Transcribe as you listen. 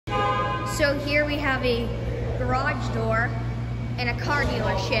So here we have a garage door and a car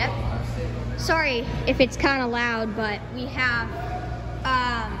dealership. Sorry if it's kind of loud, but we have,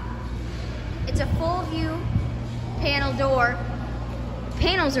 it's a full view panel door.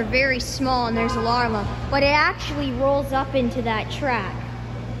 Panels are very small and there's a lot of them, but it actually rolls up into that track.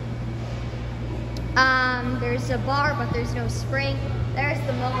 There's a bar, but there's no spring. There's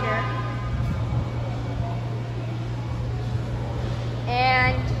the motor.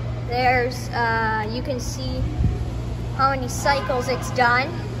 And there's, you can see how many cycles it's done.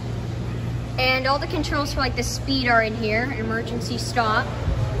 And all the controls for like the speed are in here, emergency stop.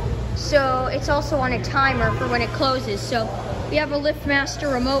 So it's also on a timer for when it closes. So we have a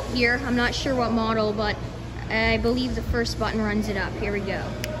LiftMaster remote here. I'm not sure what model, but I believe the first button runs it up. Here we go.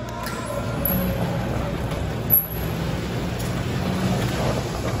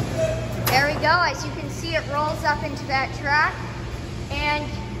 There we go. As you can see, it rolls up into that track. And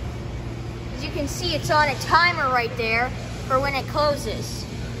as you can see, it's on a timer right there for when it closes.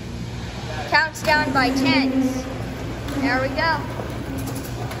 Counts down by tens. There we go.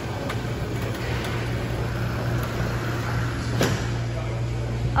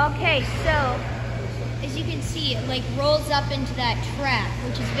 Okay, so as you can see, it like rolls up into that track,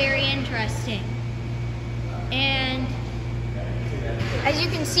 which is very interesting. And as you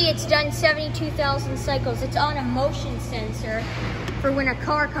can see, it's done 72,000 cycles. It's on a motion sensor for when a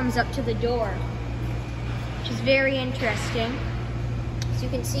car comes up to the door, which is very interesting. As you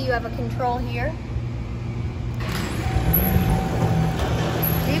can see, you have a control here.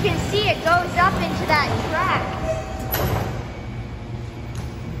 You can see it goes up into that track.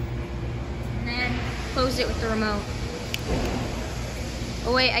 And then close it with the remote.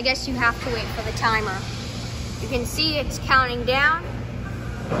 Oh wait, I guess you have to wait for the timer. You can see it's counting down.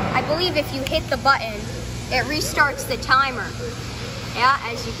 I believe if you hit the button, it restarts the timer. Yeah,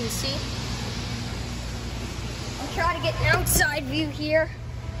 as you can see. I'll try to get an outside view here.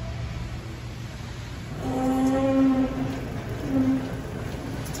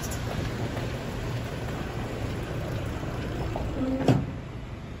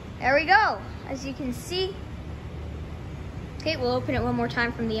 There we go, as you can see. Okay, we'll open it one more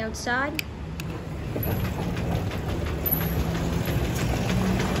time from the outside.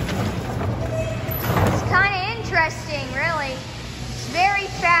 It's kind of interesting, really. It's very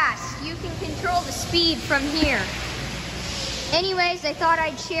fast. You can control the speed from here. Anyways, I thought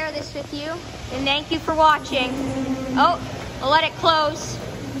I'd share this with you, and thank you for watching. Oh, I'll let it close.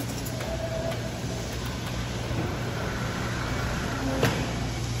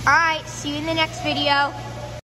 All right, see you in the next video.